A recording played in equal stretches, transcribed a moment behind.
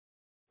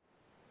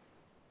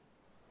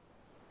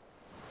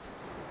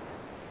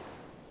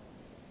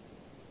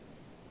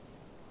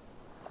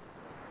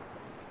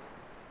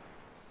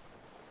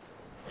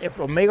If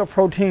omega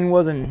protein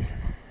wasn't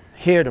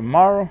here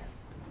tomorrow,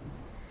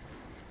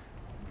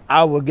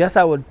 I would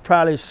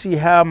probably see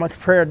how much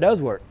prayer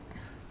does work.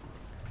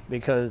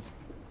 Because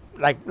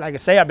like I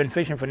say, I've been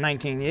fishing for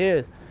 19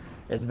 years.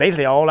 It's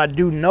basically all I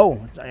do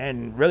know,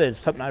 and really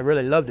it's something I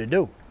really love to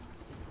do.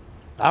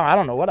 I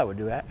don't know what I would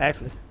do,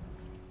 actually.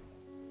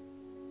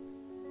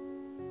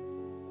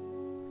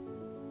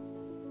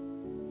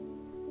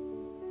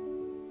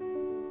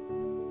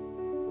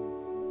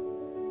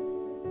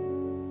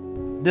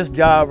 This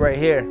job right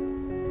here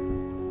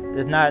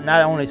is not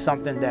only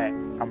something that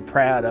I'm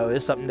proud of,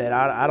 it's something that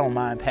I don't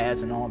mind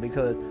passing on,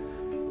 because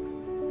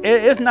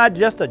it's not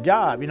just a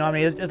job, you know what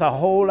I mean? It's a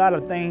whole lot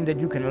of things that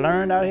you can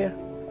learn out here.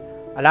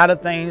 A lot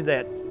of things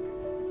that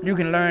you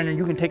can learn and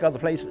you can take other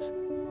places.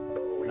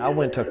 I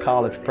went to a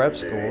college prep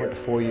school, went to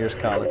 4 years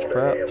college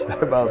prep. So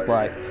everybody was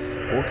like,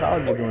 what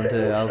college are you going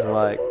to? I was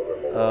like,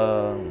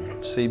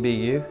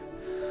 CBU.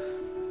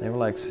 They were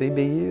like,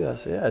 CBU? I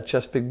said, yeah,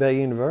 Chesapeake Bay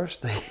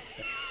University.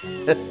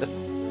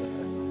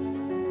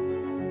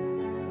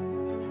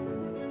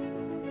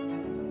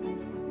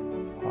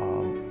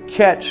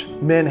 Catch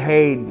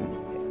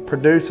Menhaden,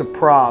 produce a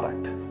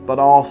product, but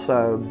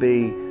also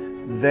be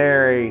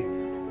very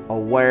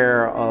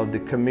aware of the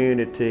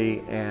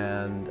community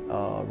and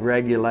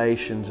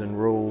regulations and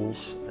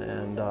rules,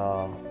 and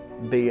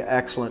be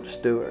excellent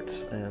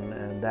stewards,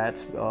 and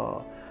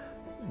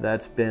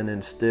that's been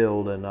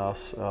instilled in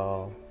us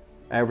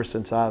ever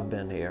since I've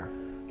been here.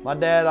 My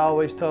dad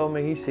always told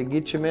me, he said,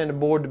 get your men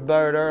aboard the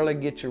boat early,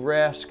 get your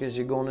rest, because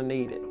you're going to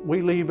need it.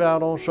 We leave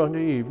out on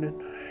Sunday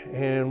evening,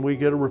 and we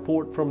get a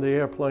report from the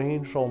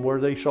airplanes on where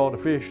they saw the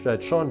fish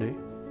that Sunday.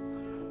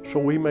 So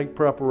we make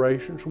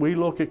preparations. We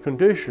look at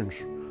conditions.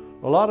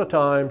 A lot of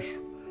times,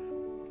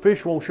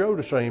 fish won't show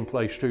the same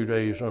place 2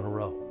 days in a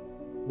row.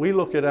 We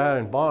look at our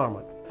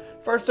environment.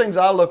 First things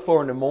I look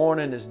for in the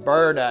morning is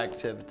bird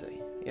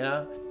activity, you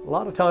know? A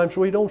lot of times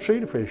we don't see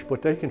the fish,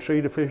 but they can see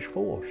the fish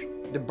for us.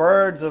 The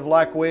birds of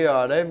like we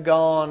are, they've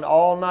gone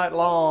all night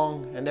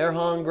long and they're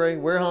hungry,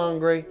 we're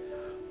hungry.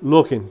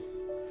 Looking,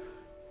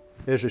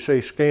 as they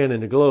say, scanning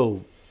the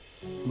globe,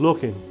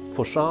 looking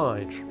for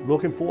signs,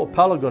 looking for a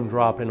pelican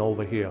dropping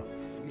over here.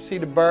 You see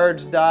the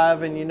birds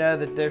diving, you know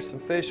that there's some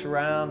fish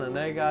around and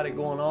they got it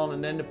going on,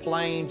 and then the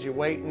planes, you're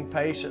waiting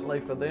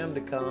patiently for them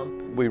to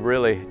come. We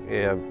really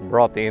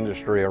brought the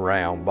industry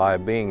around by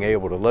being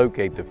able to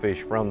locate the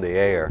fish from the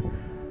air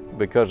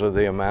because of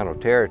the amount of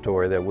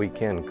territory that we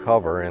can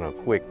cover in a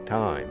quick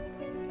time.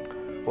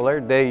 Well, their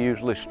day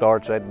usually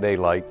starts at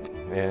daylight,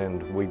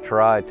 and we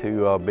try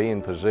to be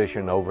in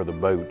position over the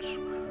boats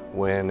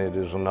when it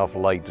is enough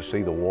light to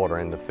see the water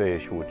and the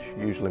fish, which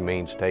usually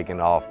means taking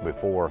off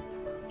before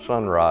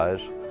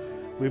sunrise.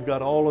 We've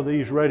got all of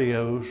these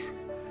radios,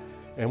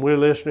 and we're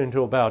listening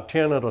to about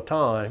 10 at a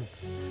time,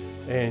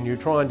 and you're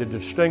trying to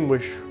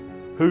distinguish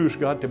who's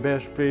got the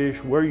best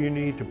fish, where you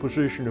need to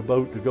position the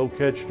boat to go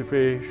catch the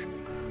fish.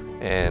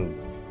 And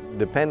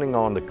depending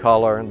on the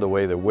color, the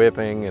way they're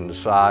whipping, and the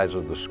size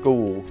of the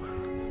school,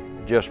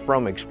 just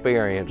from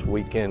experience,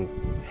 we can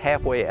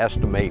halfway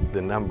estimate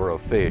the number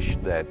of fish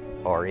that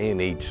are in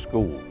each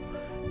school.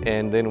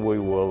 And then we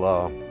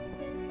will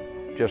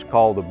just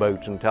call the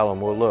boats and tell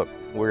them, well, look,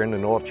 we're in the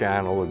North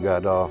Channel. We've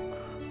got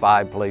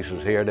 5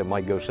 places here that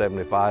might go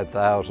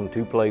 75,000,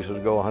 2 places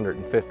go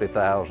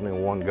 150,000,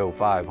 and 1 go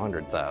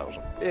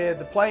 500,000. Yeah,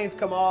 the planes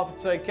come off and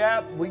say,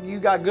 Cap, you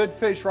got good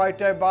fish right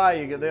there by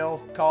you. They'll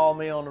call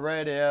me on the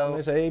radio.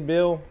 They say, hey,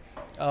 Bill,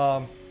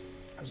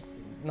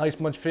 nice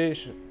bunch of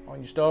fish on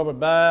your starboard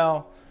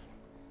bow,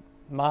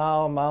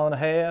 mile and a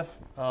half.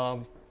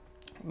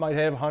 Might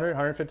have 100,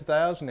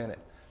 150,000 in it.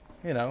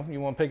 You know, you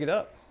want to pick it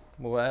up?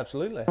 Well,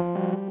 absolutely.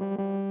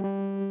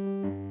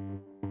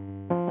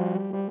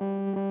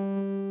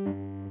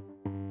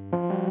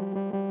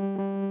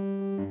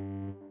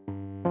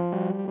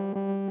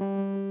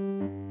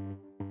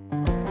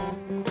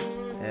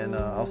 And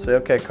I'll say,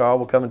 okay, Carl,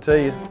 we're coming to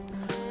you.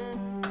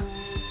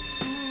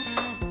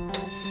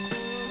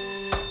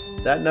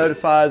 That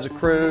notifies the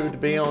crew to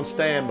be on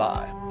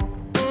standby.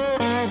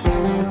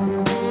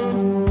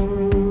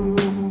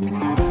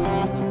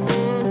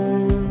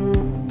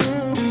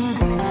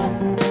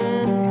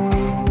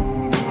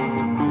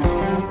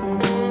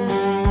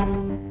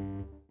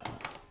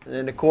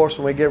 And of course,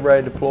 when we get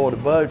ready to deploy the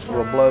boats,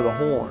 we'll blow the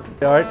horn.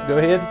 All right, go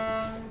ahead.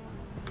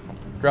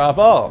 Drop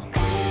off.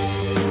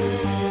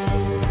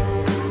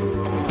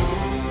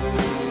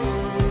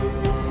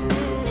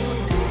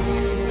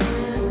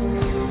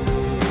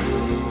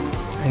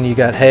 And you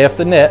got half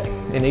the net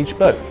in each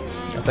boat.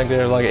 I think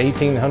they're like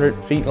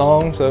 1,800 feet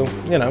long, so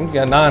you know, you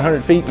got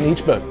 900 feet in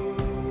each boat.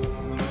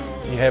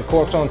 You have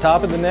corks on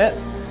top of the net.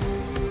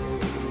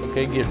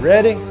 Okay, get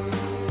ready.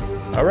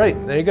 All right,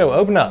 there you go,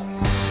 open up.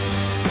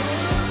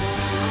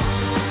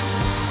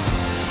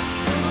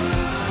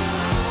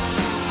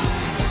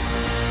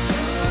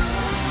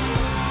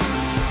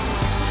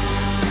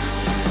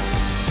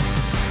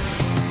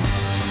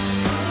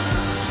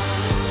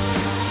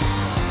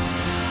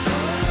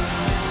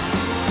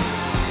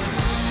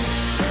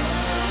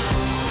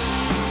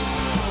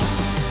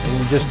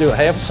 just do a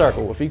half a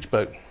circle with each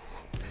boat.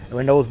 And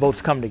when those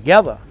boats come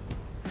together,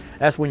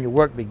 that's when your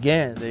work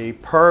begins. The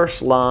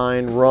purse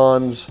line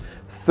runs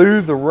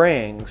through the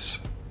rings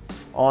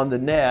on the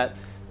net.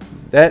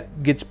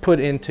 That gets put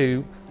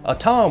into a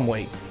tom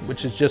weight,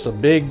 which is just a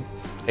big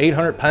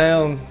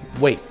 800-pound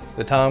weight.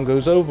 The tom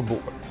goes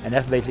overboard. And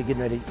that's basically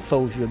getting ready to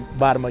close your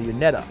bottom of your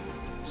net up.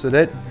 So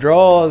that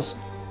draws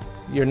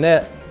your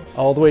net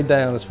all the way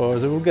down as far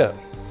as it will go.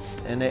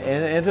 And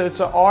it's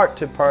an art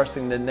to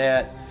pursing the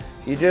net.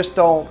 You just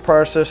don't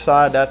purse this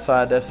side, that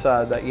side, that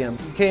side. That, you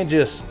can't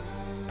just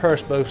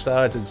purse both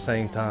sides at the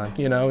same time.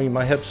 You know, you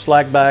might have to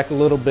slack back a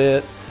little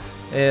bit,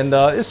 and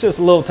it's just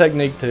a little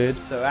technique to it.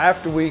 So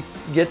after we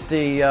get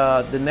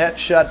the net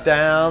shut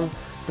down,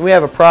 we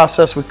have a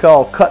process we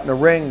call cutting the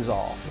rings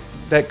off.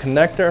 That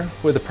connector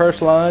where the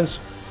purse lines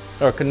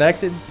are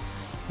connected,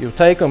 you'll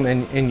take them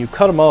and you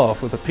cut them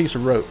off with a piece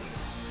of rope.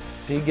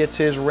 He gets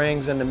his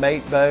rings in the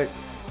mate boat,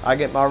 I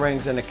get my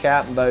rings in the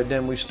captain boat,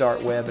 then we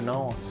start webbing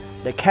on.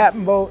 The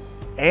captain boat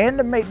and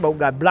the mate boat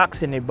got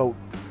blocks in their boat,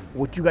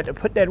 which you got to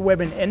put that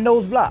webbing in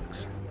those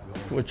blocks.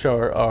 Which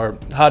are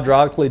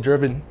hydraulically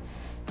driven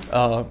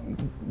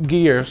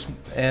gears,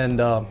 and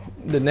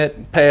the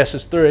net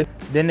passes through it.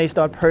 Then they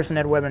start pursing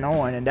that webbing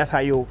on, and that's how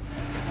your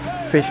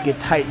fish get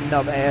tightened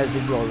up as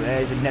it goes,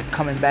 as the net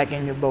coming back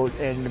in your boat.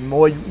 And the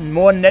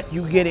more net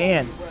you get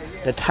in,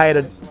 the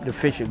tighter the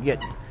fish you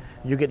get.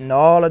 You're getting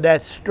all of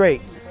that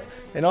straight.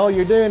 And all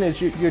you're doing is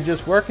you're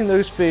just working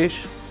those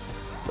fish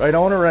right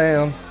on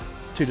around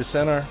to the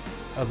center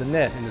of the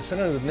net. And the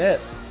center of the net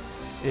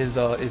is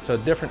it's a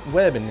different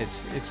webbing.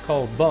 It's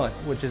called bunt,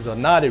 which is a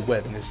knotted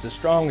webbing. It's the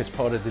strongest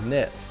part of the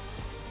net.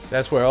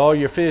 That's where all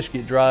your fish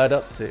get dried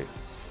up to.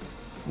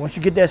 Once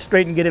you get that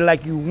straight and get it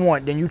like you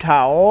want, then you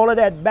tie all of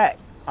that back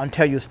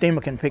until your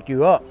steamer can pick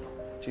you up.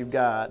 You've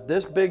got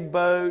this big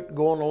boat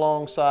going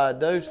alongside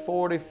those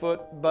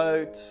 40-foot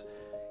boats.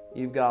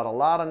 You've got a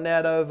lot of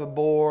net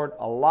overboard.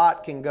 A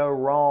lot can go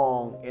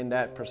wrong in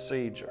that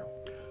procedure.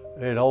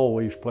 It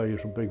always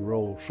plays a big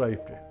role,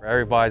 safety.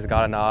 Everybody's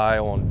got an eye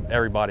on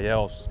everybody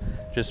else,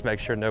 just to make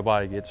sure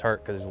nobody gets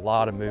hurt, because there's a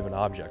lot of moving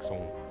objects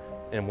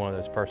in one of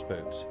those purse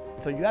boats.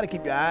 So you got to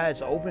keep your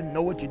eyes open,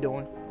 know what you're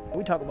doing.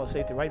 We talk about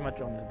safety right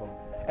much on this boat.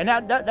 And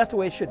that's the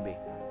way it should be.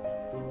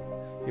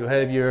 You'll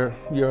have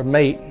your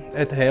mate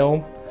at the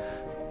helm,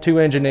 2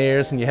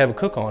 engineers, and you have a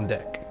cook on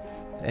deck.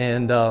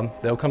 And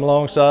they'll come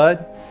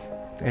alongside,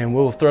 and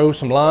we'll throw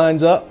some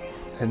lines up,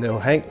 and they'll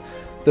hang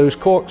those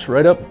corks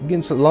right up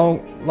against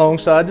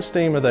alongside the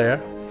steamer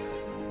there.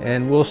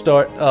 And we'll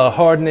start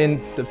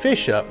hardening the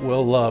fish up.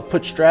 We'll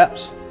put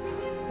straps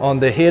on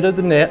the head of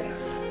the net,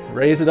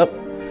 raise it up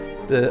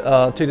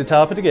to the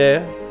top of the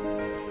gab,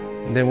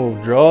 and then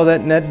we'll draw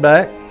that net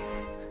back.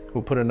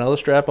 We'll put another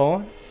strap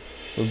on.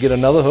 We'll get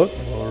another hook,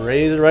 and we'll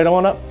raise it right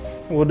on up.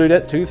 And we'll do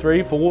that 2,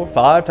 3, 4,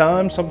 5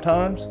 times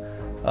sometimes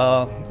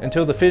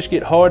until the fish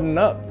get hardened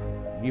up.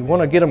 You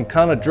want to get them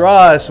kind of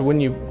dry, so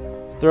when you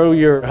throw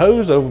your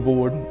hose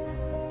overboard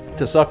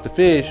to suck the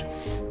fish,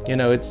 you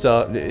know,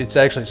 it's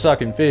actually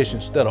sucking fish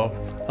instead of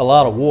a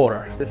lot of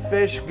water. The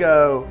fish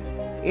go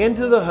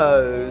into the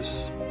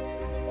hose,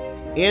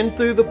 in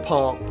through the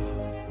pump,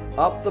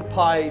 up the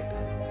pipe,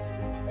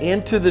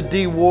 into the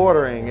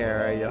dewatering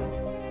area.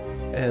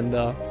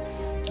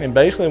 And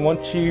basically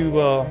once you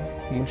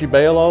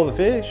bail all the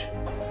fish,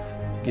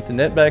 get the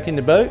net back in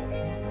the boat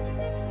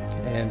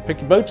and pick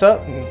your boats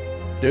up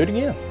and do it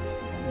again.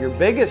 Your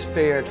biggest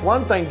fear, it's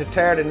one thing to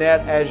tear the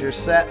net as you're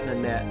setting the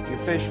net. Your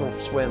fish will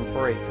swim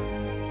free.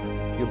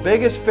 Your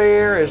biggest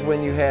fear is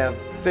when you have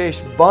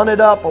fish bunted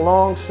up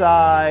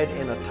alongside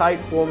in a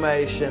tight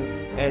formation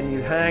and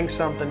you hang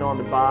something on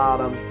the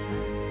bottom.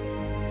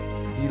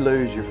 You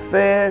lose your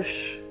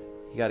fish.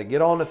 You got to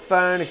get on the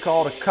phone and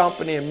call the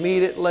company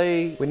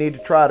immediately. We need to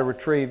try to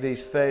retrieve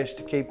these fish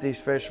to keep these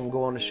fish from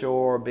going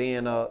ashore or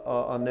being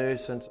a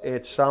nuisance.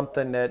 It's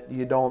something that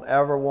you don't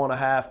ever want to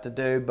have to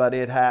do, but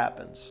it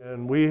happens.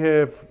 And we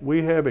have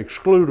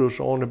excluders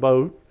on the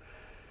boat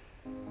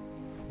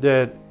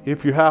that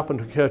if you happen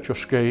to catch a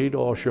skate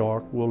or a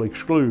shark, will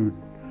exclude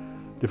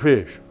the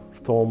fish,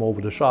 throw them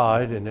over the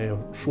side and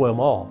they'll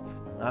swim off.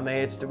 I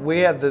mean,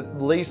 we have the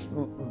least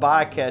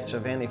bycatch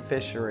of any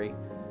fishery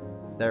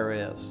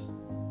there is,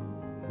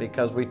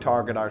 because we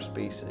target our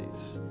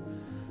species.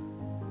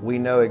 We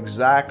know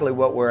exactly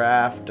what we're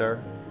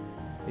after.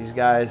 These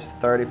guys,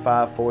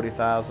 35,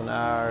 40,000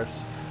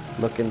 hours,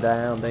 looking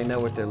down, they know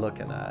what they're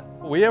looking at.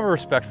 We have a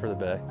respect for the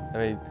bay. I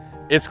mean,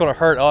 it's going to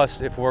hurt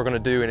us if we're going to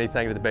do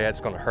anything to the bay that's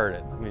going to hurt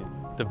it. I mean,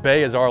 the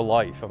bay is our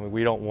life. I mean,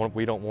 we don't want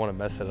to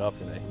mess it up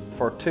any.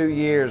 For 2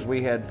 years,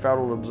 we had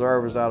federal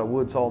observers out of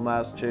Woods Hole,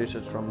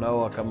 Massachusetts from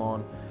NOAA come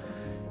on,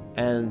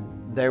 and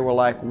they were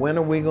like, when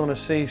are we going to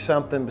see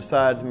something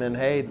besides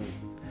Menhaden?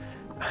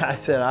 I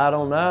said, I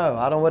don't know.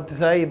 I don't know what to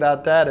tell you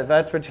about that. If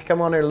that's what you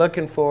come on here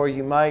looking for,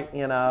 you might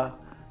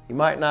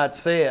not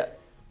see it.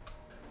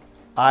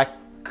 I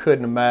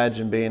couldn't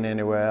imagine being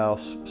anywhere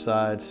else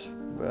besides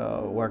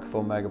working for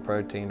Omega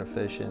Protein or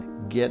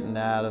fishing. getting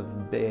out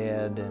of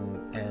bed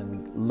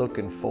and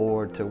looking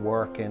forward to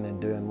working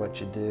and doing what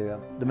you do.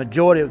 The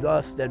majority of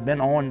us that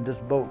been on this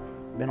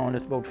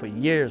boat for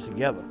years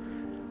together.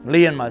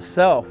 Lee and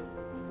myself,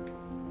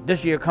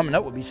 this year coming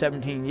up will be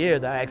 17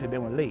 years that I actually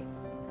been with Lee.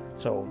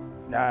 So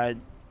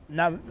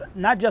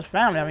not just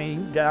family, I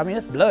mean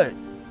it's blood.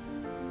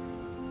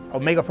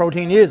 Omega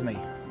protein is me,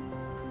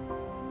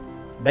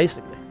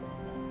 basically.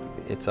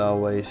 It's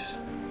always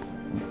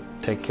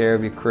take care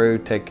of your crew,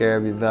 take care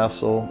of your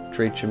vessel,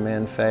 treat your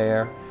men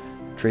fair,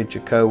 treat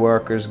your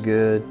co-workers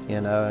good,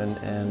 you know,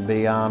 and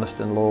be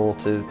honest and loyal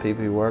to the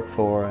people you work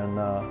for,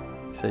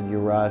 and said you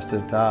rise to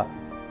the top.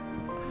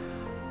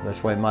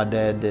 That's the way my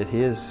dad did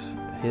his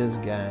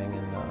gang,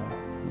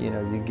 and you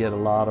know, you get a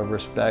lot of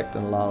respect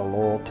and a lot of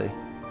loyalty,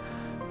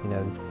 you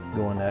know,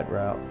 going that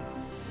route.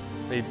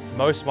 I mean,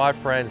 most of my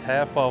friends,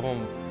 half of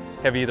them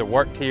have either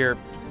worked here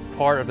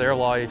part of their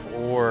life,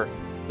 or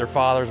their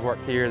fathers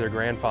worked here, their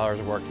grandfathers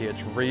worked here.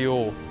 It's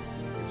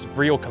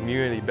real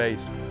community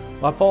based.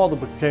 My father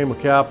became a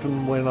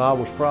captain when I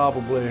was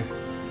probably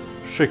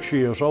 6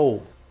 years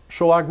old.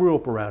 So I grew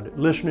up around it,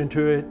 listening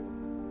to it,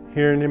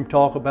 hearing him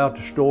talk about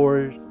the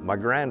stories. My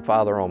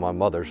grandfather on my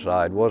mother's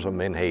side was a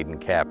Menhaden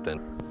captain.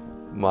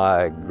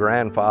 My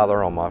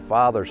grandfather on my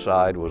father's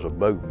side was a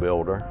boat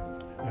builder.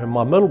 And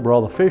my middle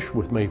brother fished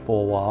with me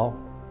for a while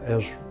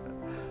as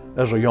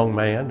a young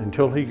man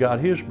until he got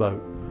his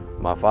boat.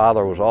 My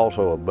father was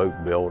also a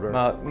boat builder.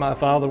 My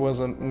father was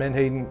a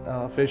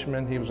Menhaden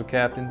fisherman. He was a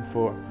captain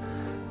for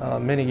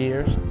many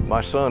years.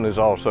 My son is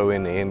also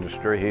in the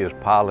industry. He is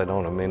pilot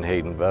on a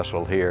Menhaden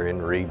vessel here in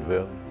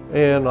Reedville.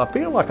 And I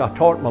feel like I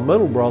taught my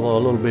middle brother a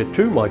little bit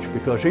too much,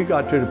 because he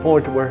got to the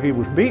point to where he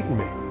was beating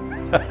me.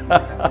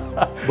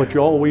 But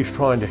you're always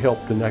trying to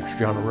help the next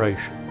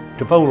generation.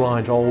 The phone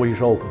line's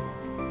always open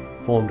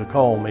for them to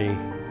call me,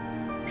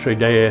 say,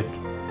 Dad,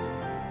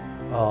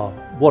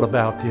 what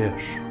about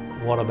this?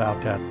 What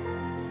about that?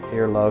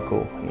 Here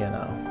local, you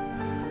know,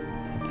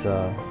 it's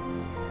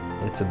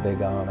a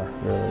big honor,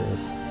 it really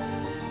is.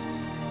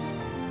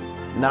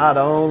 Not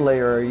only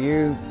are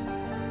you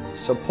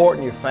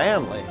supporting your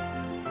family,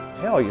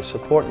 hell, you're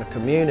supporting the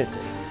community,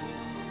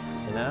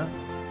 you know?